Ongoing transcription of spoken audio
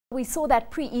We saw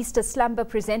that pre-Easter slumber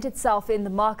present itself in the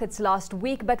markets last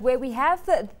week, but where we have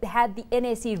had the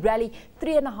NSE rally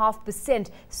 3.5%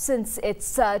 since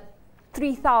its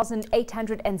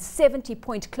 3,870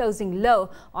 point closing low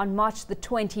on March the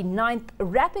 29th,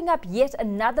 wrapping up yet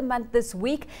another month this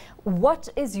week. What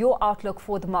is your outlook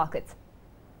for the markets?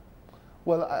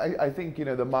 Well, I think,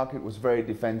 the market was very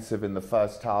defensive in the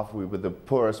first half. We were the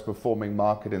poorest performing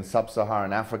market in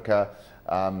sub-Saharan Africa.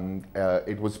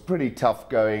 It was pretty tough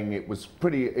going. It was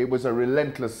a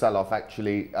relentless sell-off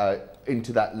actually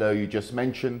into that low you just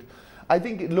mentioned. I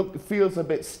think it feels a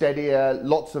bit steadier,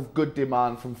 lots of good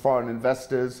demand from foreign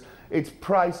investors. It's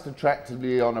priced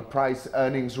attractively on a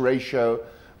price-earnings ratio,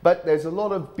 but there's a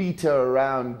lot of beta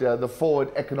around the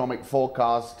forward economic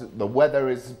forecast. The weather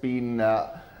has been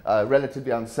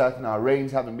relatively uncertain. Our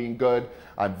rains haven't been good.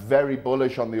 I'm very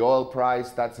bullish on the oil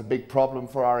price. That's a big problem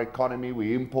for our economy.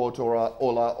 We import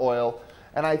all our oil.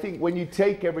 And I think when you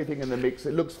take everything in the mix,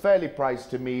 it looks fairly priced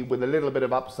to me with a little bit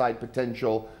of upside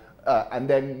potential. And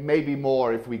then maybe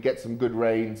more if we get some good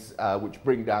rains, which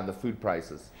bring down the food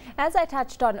prices. As I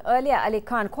touched on earlier,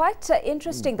 Aly-Khan, quite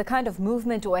interesting the kind of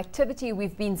movement or activity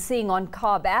we've been seeing on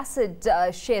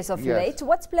Carbacid shares of late.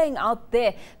 What's playing out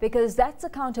there? Because that's a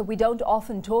counter we don't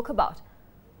often talk about.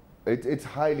 It's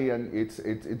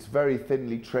very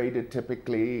thinly traded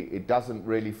typically. It doesn't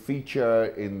really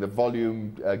feature in the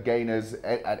volume gainers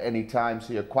at any time,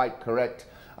 so you're quite correct.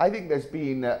 I think there's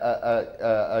been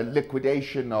a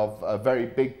liquidation of a very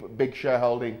big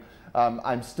shareholding.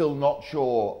 I'm still not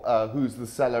sure who's the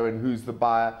seller and who's the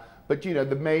buyer. But,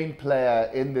 the main player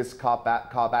in this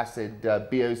Carbacid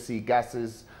BOC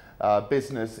gases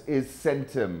business is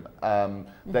Centum.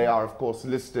 They are, of course,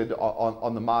 listed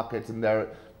on the market, and they're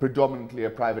predominantly a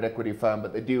private equity firm,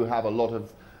 but they do have a lot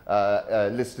of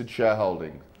listed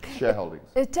shareholdings.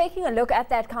 Taking a look at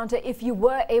that counter, if you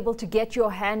were able to get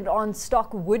your hand on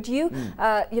stock, would you?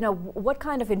 What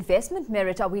kind of investment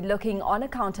merit are we looking on a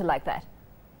counter like that?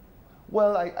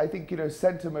 Well, I think,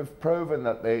 Centum have proven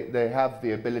that they have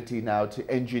the ability now to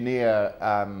engineer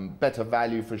better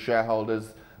value for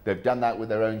shareholders. They've done that with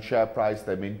their own share price.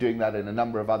 They've been doing that in a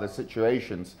number of other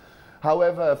situations.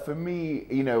 However, for me,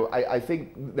 I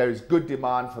think there's good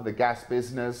demand for the gas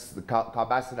business. The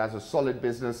Carbacid has a solid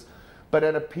business. But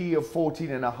at a P of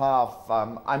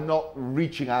 14.5, I'm not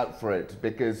reaching out for it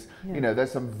because,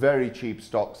 there's some very cheap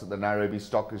stocks at the Nairobi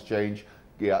Stock Exchange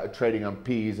trading on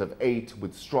Ps of 8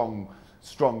 with strong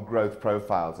growth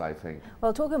profiles, I think.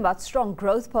 Well, talking about strong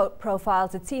growth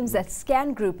profiles, it seems that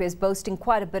Scangroup is boasting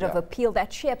quite a bit of appeal.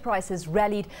 That share price has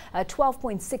rallied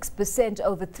 12.6%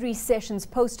 over 3 sessions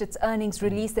post its earnings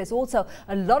release. There's also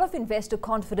a lot of investor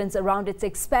confidence around its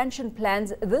expansion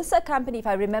plans. This is a company, if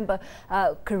I remember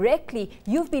correctly,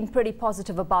 you've been pretty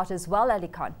positive about as well,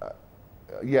 Aly-Khan.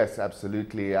 Yes,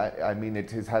 absolutely. I mean,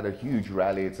 it has had a huge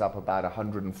rally. It's up about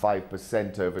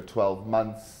 105% over 12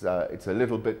 months. It's a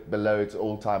little bit below its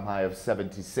all-time high of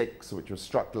 76, which was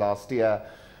struck last year.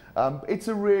 It's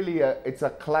a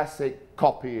classic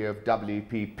copy of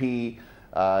WPP.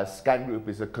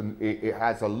 Scangroup it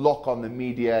has a lock on the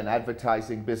media and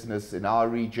advertising business in our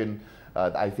region.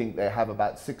 I think they have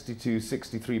about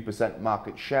 62–63%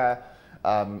 market share.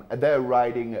 They're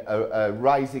riding a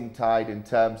rising tide in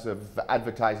terms of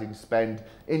advertising spend.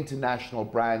 International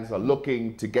brands are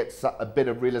looking to get a bit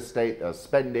of real estate, they're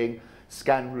spending.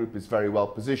 Scangroup is very well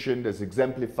positioned, as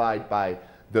exemplified by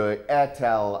the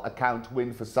Airtel account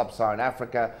win for sub-Saharan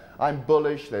Africa. I'm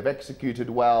bullish, they've executed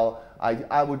well.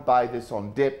 I would buy this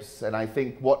on dips, and I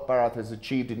think what Bharat has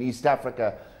achieved in East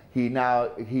Africa, he now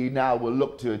will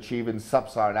look to achieve in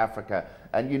sub-Saharan Africa.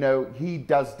 And he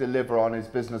does deliver on his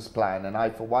business plan, and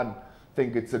I for one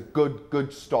think it's a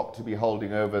good stock to be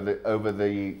holding over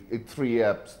the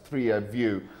three-year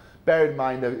view. Bear in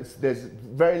mind that there's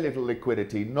very little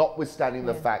liquidity, notwithstanding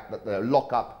the fact that the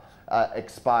lockup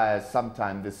expires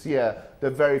sometime this year. There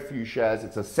are very few shares.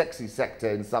 It's a sexy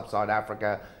sector in sub-Saharan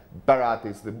Africa. Bharat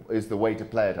is the way to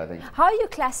play it, I think. How are you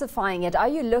classifying it? Are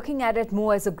you looking at it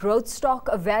more as a growth stock,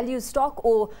 a value stock,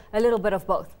 or a little bit of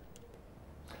both?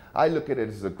 I look at it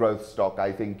as a growth stock.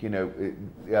 I think,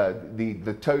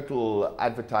 the total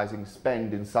advertising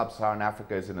spend in sub-Saharan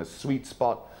Africa is in a sweet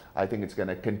spot. I think it's going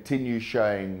to continue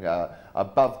showing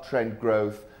above trend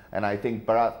growth. And I think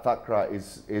Bharat Thakra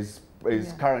is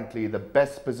currently the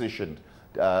best positioned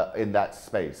in that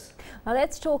space. Now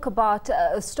let's talk about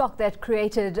a stock that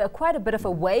created quite a bit of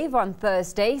a wave on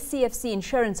Thursday, CFC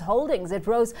Insurance Holdings. It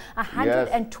rose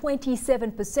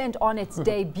 127% on its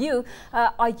debut.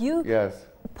 Are you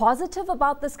positive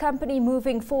about this company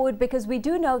moving forward? Because we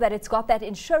do know that it's got that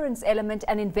insurance element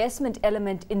and investment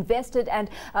element invested, and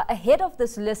ahead of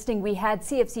this listing we had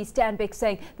CFC Stanbic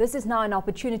saying this is now an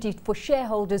opportunity for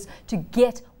shareholders to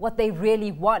get what they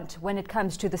really want when it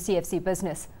comes to the CFC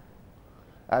business.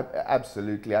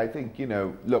 Absolutely. I think,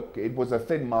 look, it was a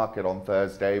thin market on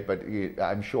Thursday, but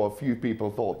I'm sure a few people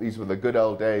thought these were the good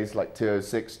old days, like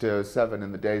 206, 207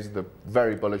 in the days of the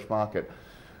very bullish market.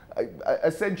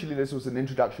 Essentially, this was an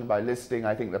introduction by listing.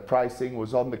 I think the pricing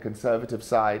was on the conservative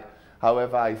side.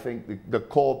 However, I think the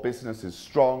core business is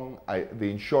strong. The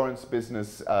insurance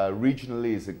business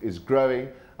regionally is growing.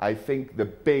 I think the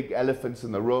big elephants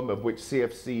in the room, of which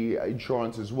CFC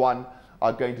Insurance is one,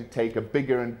 are going to take a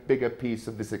bigger and bigger piece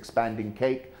of this expanding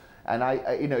cake. And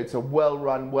it's a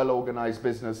well-run, well-organized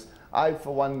business.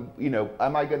 For one,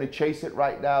 am I going to chase it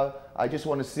right now? I just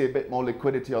want to see a bit more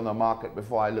liquidity on the market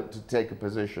before I look to take a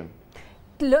position.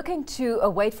 Looking to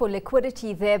wait for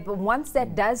liquidity there, but once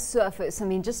that does surface, I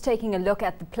mean, just taking a look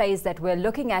at the plays that we're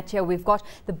looking at here, we've got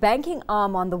the banking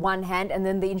arm on the one hand and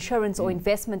then the insurance or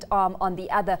investment arm on the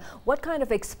other. What kind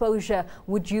of exposure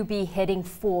would you be heading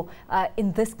for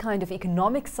in this kind of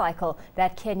economic cycle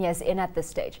that Kenya is in at this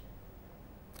stage?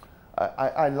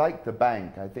 I like the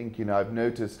bank. I think, I've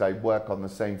noticed, I work on the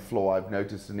same floor, I've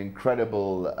noticed an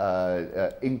incredible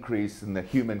increase in the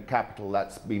human capital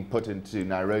that's been put into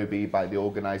Nairobi by the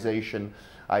organization.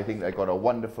 I think they've got a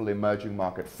wonderful emerging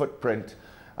market footprint.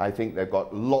 I think they've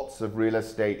got lots of real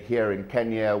estate here in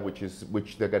Kenya,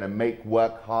 which they're going to make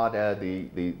work harder.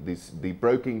 The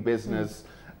broking business,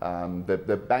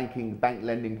 the bank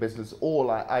lending business,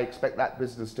 I expect that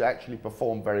business to actually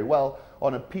perform very well.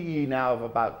 On a PE now of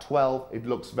about 12, it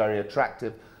looks very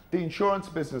attractive. The insurance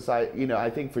business,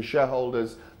 I think for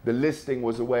shareholders, the listing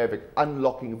was a way of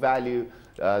unlocking value.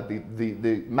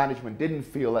 The management didn't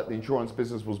feel that the insurance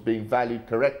business was being valued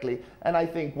correctly, and I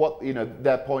think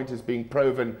their point is being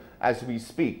proven as we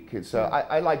speak. So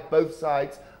I like both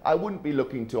sides. I wouldn't be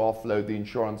looking to offload the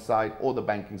insurance side or the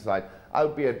banking side. I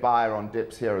would be a buyer on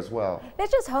dips here as well.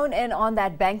 Let's just hone in on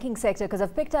that banking sector, because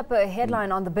I've picked up a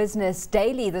headline on the Business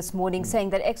Daily this morning saying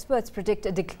that experts predict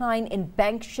a decline in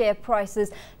bank share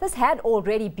prices. This had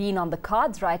already been on the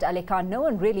cards, right, Aly-Khan? No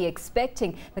one really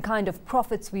expecting the kind of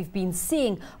profits we've been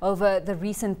seeing over the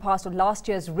recent past, or last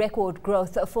year's record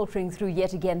growth filtering through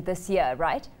yet again this year,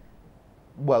 right?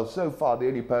 Well, so far, the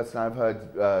only person I've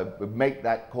heard make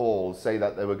that call, say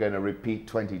that they were going to repeat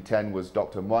 2010, was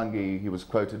Dr. Mwangi. He was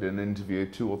quoted in an interview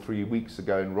 2 or 3 weeks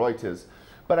ago in Reuters.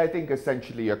 But I think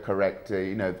essentially you're correct.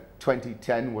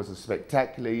 2010 was a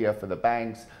spectacular year for the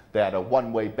banks. They had a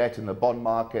one-way bet in the bond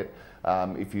market.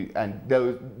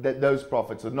 Those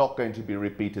profits are not going to be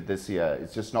repeated this year.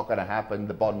 It's just not going to happen.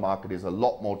 The bond market is a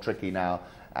lot more tricky now.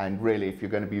 And really, if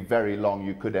you're going to be very long,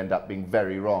 you could end up being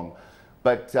very wrong.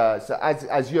 But so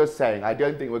as you're saying, I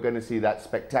don't think we're going to see that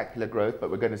spectacular growth, but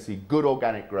we're going to see good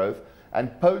organic growth.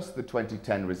 And post the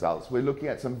 2010 results, we're looking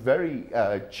at some very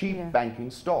cheap banking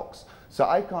stocks. So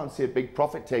I can't see a big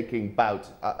profit-taking bout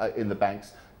in the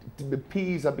banks. The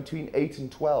Ps are between 8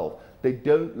 and 12. They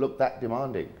don't look that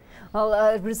demanding.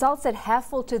 Well, results that have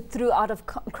filtered through out of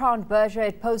Crown Berger.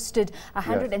 It posted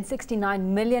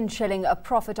 169 million shilling a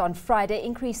profit on Friday,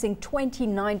 increasing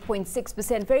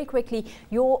 29.6%. Very quickly,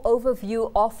 your overview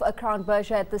of Crown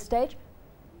Berger at this stage?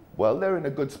 Well, they're in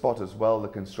a good spot as well. The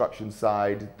construction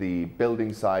side, the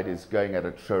building side is going at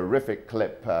a terrific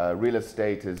clip. Real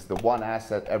estate is the one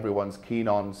asset everyone's keen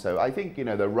on. So I think,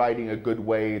 they're riding a good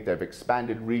wave. They've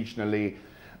expanded regionally.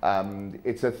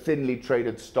 It's a thinly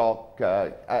traded stock.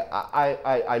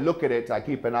 I look at it, I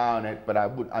keep an eye on it, but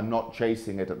I'm not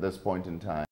chasing it at this point in time.